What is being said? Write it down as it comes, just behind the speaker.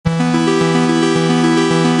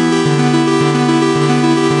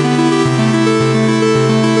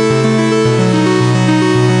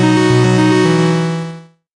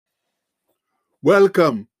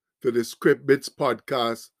Welcome to the Script Bits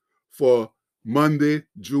podcast for Monday,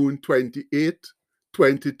 June 28,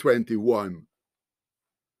 2021.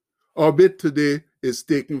 Our bit today is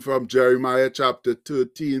taken from Jeremiah chapter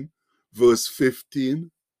 13, verse 15.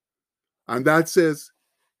 And that says,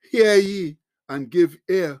 "Hear ye and give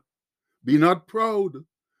ear. Be not proud,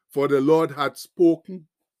 for the Lord hath spoken."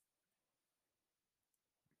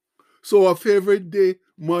 So our favorite day,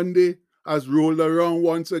 Monday, has rolled around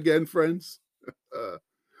once again, friends.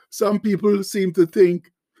 Some people seem to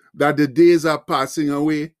think that the days are passing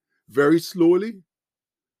away very slowly.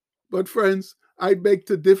 But friends, I beg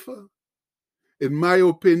to differ. In my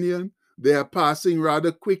opinion, they are passing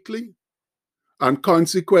rather quickly. And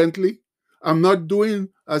consequently, I'm not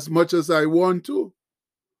doing as much as I want to.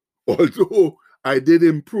 Although I did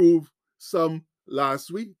improve some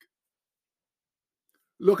last week.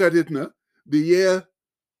 Look at it now. The year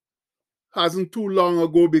hasn't too long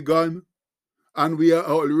ago begun, and we are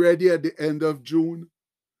already at the end of June,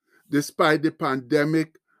 despite the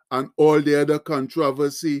pandemic and all the other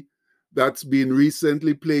controversy that's been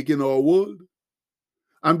recently plaguing our world.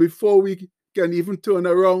 And before we can even turn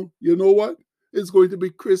around, you know what? It's going to be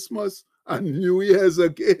Christmas and New Year's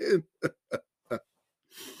again.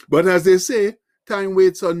 But as they say, time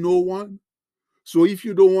waits on no one. So if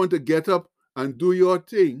you don't want to get up and do your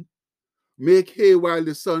thing, make hay while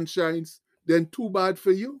the sun shines, then too bad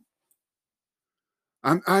for you.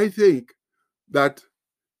 And I think that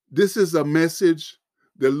this is a message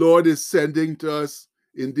the Lord is sending to us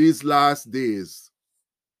in these last days.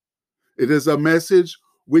 It is a message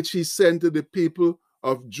which he sent to the people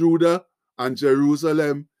of Judah and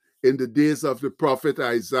Jerusalem in the days of the prophet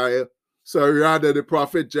Isaiah, the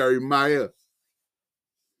prophet Jeremiah.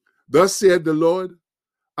 Thus saith the Lord,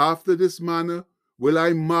 after this manner will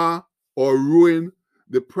I mar or ruin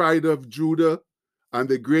the pride of Judah and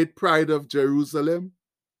the great pride of Jerusalem.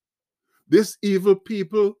 This evil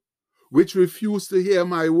people, which refuse to hear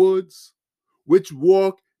my words, which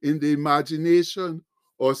walk in the imagination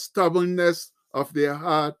or stubbornness of their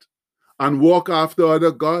heart, and walk after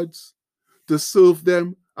other gods, to serve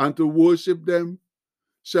them and to worship them,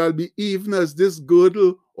 shall be even as this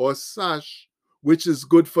girdle or sash, which is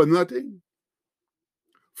good for nothing.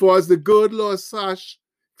 For as the girdle or sash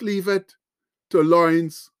cleaveth to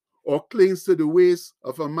loins, or clings to the waist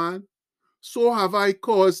of a man, so have I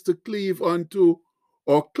caused to cleave unto,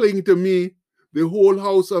 or cling to me, the whole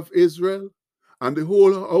house of Israel, and the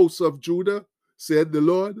whole house of Judah, said the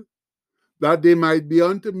Lord, that they might be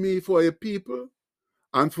unto me for a people,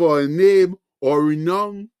 and for a name or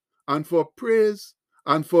renown, and for praise,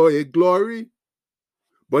 and for a glory.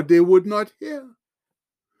 But they would not hear.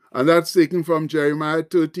 And that's taken from Jeremiah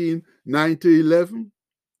 13, 9 to 11.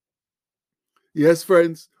 Yes,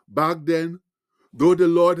 friends, back then, though the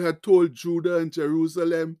Lord had told Judah and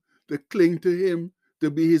Jerusalem to cling to him,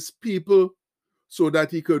 to be his people, so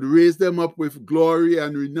that he could raise them up with glory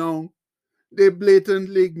and renown, they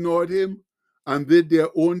blatantly ignored him and did their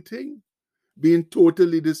own thing, being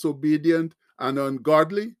totally disobedient and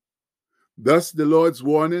ungodly. Thus the Lord's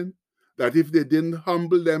warning that if they didn't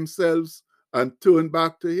humble themselves and turn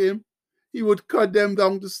back to him, he would cut them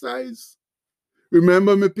down to size.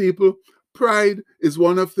 Remember, my people, pride is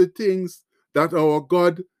one of the things that our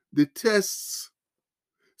God detests,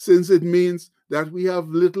 since it means that we have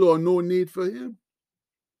little or no need for him.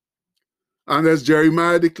 And as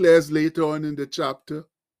Jeremiah declares later on in the chapter,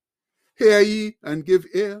 hear ye and give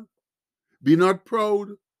ear. Be not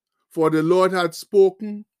proud, for the Lord hath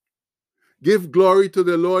spoken. Give glory to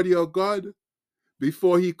the Lord your God,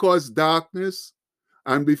 before he cause darkness,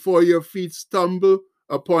 and before your feet stumble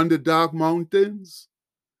upon the dark mountains.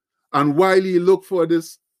 And while ye look for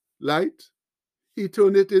this light, he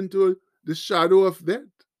turn it into the shadow of death,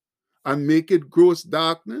 and make it gross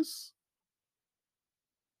darkness.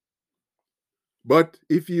 But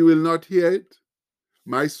if ye will not hear it,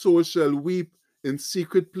 my soul shall weep in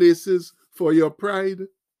secret places for your pride,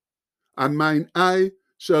 and mine eye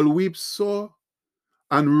shall weep sore,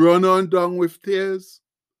 and run on down with tears,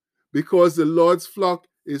 because the Lord's flock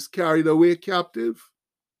is carried away captive.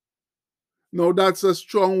 Now that's a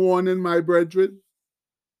strong warning, my brethren.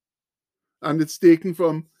 And it's taken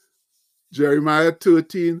from Jeremiah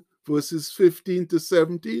 13, verses 15 to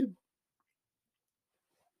 17.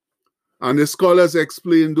 And the scholars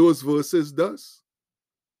explain those verses thus.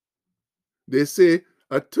 They say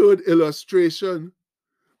a third illustration,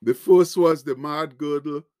 the first was the mad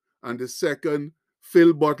girdle, and the second,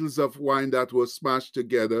 filled bottles of wine that were smashed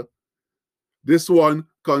together. This one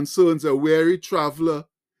concerns a weary traveler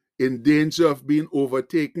in danger of being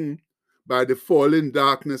overtaken by the falling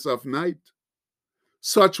darkness of night.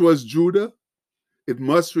 Such was Judah, it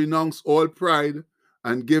must renounce all pride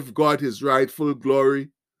and give God his rightful glory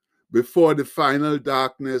before the final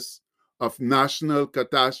darkness of national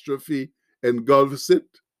catastrophe engulfs it.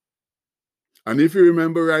 And if you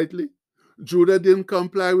remember rightly, Judah didn't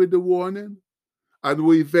comply with the warning and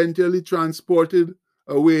were eventually transported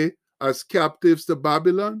away as captives to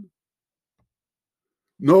Babylon.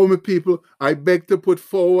 Now, my people, I beg to put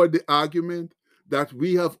forward the argument that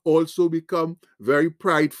we have also become very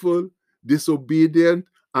prideful, disobedient,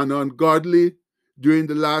 and ungodly during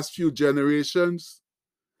the last few generations,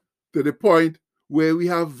 to the point where we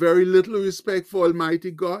have very little respect for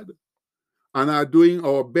Almighty God and are doing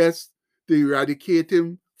our best to eradicate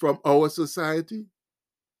him from our society.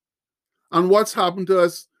 And what's happened to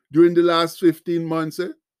us during the last 15 months?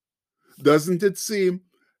 Doesn't it seem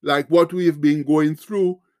like what we've been going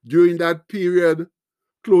through during that period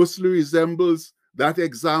closely resembles that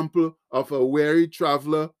example of a weary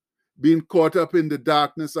traveler being caught up in the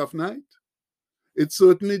darkness of night? It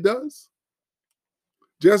certainly does.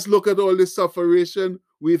 Just look at all the suffering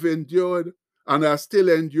we've endured and are still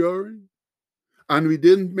enduring. And we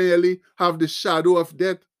didn't merely have the shadow of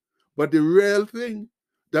death, but the real thing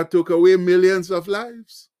that took away millions of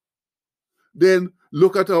lives. Then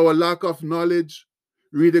look at our lack of knowledge,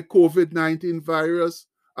 read the COVID-19 virus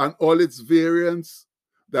and all its variants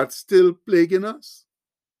that's still plaguing us.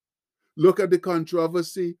 Look at the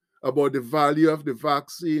controversy about the value of the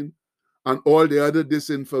vaccine and all the other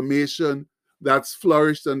disinformation that's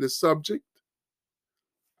flourished on the subject.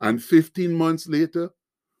 And 15 months later,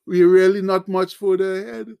 we're really not much further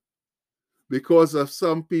ahead because of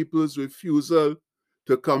some people's refusal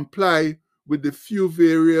to comply with the few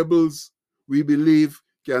variables we believe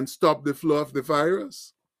can stop the flow of the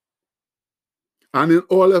virus. And in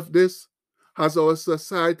all of this, has our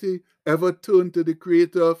society ever turned to the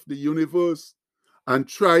creator of the universe and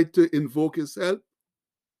tried to invoke his help?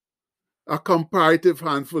 A comparative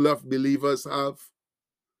handful of believers have.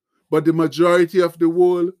 But the majority of the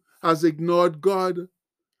world has ignored God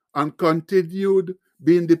and continued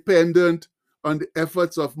being dependent on the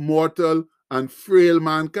efforts of mortal and frail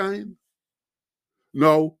mankind.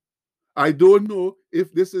 Now, I don't know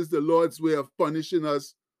if this is the Lord's way of punishing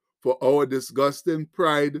us for our disgusting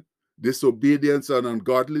pride, disobedience, and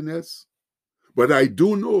ungodliness, but I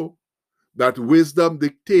do know that wisdom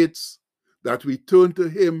dictates that we turn to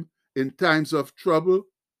him in times of trouble,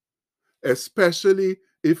 especially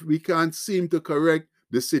if we can't seem to correct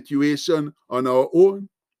the situation on our own.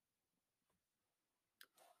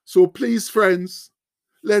 So please, friends,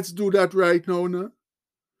 let's do that right now.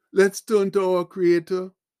 Let's turn to our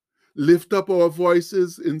Creator, lift up our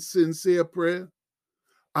voices in sincere prayer,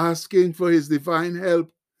 asking for his divine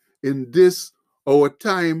help in this, our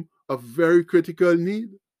time of very critical need.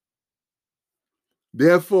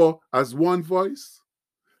 Therefore, as one voice,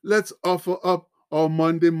 let's offer up our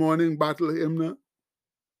Monday morning battle hymn.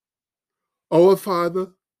 Our Father,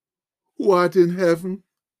 who art in heaven,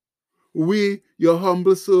 we, your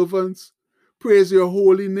humble servants, praise your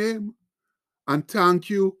holy name and thank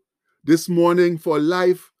you this morning for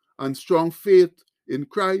life and strong faith in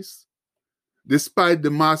Christ, despite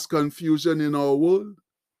the mass confusion in our world.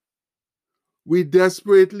 We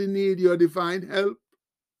desperately need your divine help,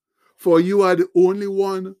 for you are the only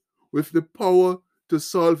one with the power to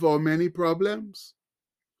solve our many problems.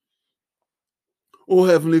 O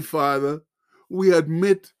Heavenly Father, we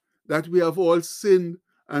admit that we have all sinned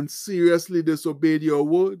and seriously disobeyed your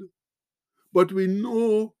word, but we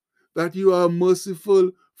know that you are a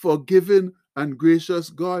merciful, forgiving, and gracious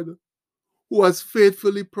God who has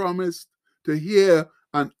faithfully promised to hear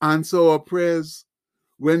and answer our prayers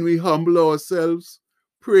when we humble ourselves,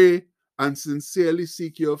 pray, and sincerely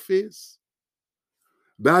seek your face.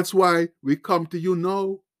 That's why we come to you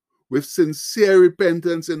now with sincere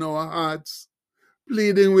repentance in our hearts,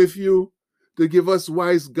 pleading with you to give us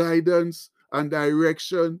wise guidance and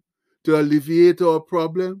direction to alleviate our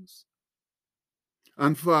problems.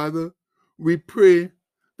 And Father, we pray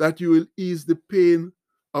that you will ease the pain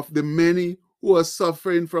of the many who are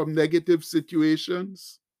suffering from negative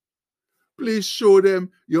situations. Please show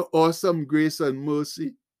them your awesome grace and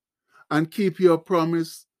mercy and keep your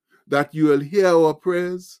promise that you will hear our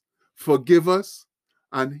prayers, forgive us,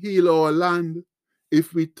 and heal our land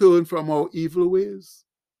if we turn from our evil ways.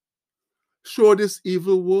 Show this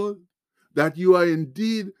evil world that you are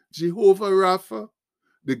indeed Jehovah Rapha,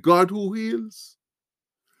 the God who heals.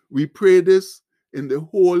 We pray this in the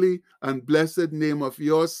holy and blessed name of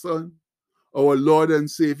your Son, our Lord and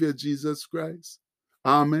Savior Jesus Christ.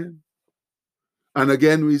 Amen. And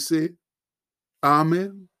again we say,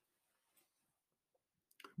 Amen.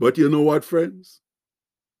 But you know what, friends?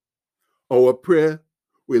 Our prayer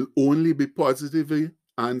will only be positively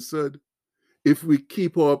answered if we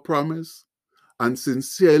keep our promise and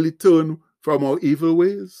sincerely turn from our evil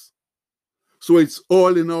ways. So it's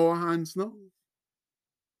all in our hands now.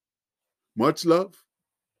 Much love.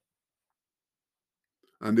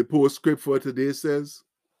 And the postscript for today says,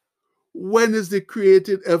 when is the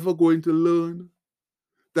created ever going to learn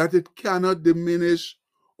that it cannot diminish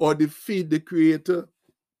or defeat the Creator?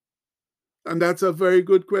 And that's a very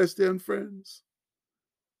good question, friends.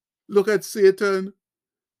 Look at Satan.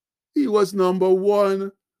 He was number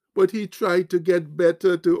one, but he tried to get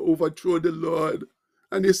better to overthrow the Lord.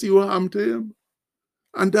 And you see what happened to him?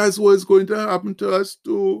 And that's what's going to happen to us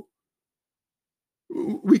too.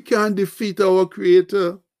 We can't defeat our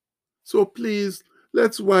Creator. So please,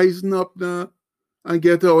 let's wisen up now and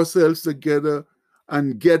get ourselves together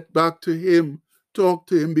and get back to Him, talk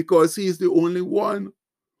to Him, because He's the only one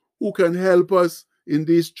who can help us in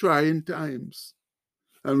these trying times.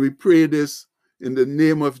 And we pray this in the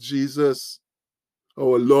name of Jesus,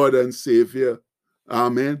 our Lord and Savior.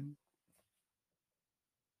 Amen.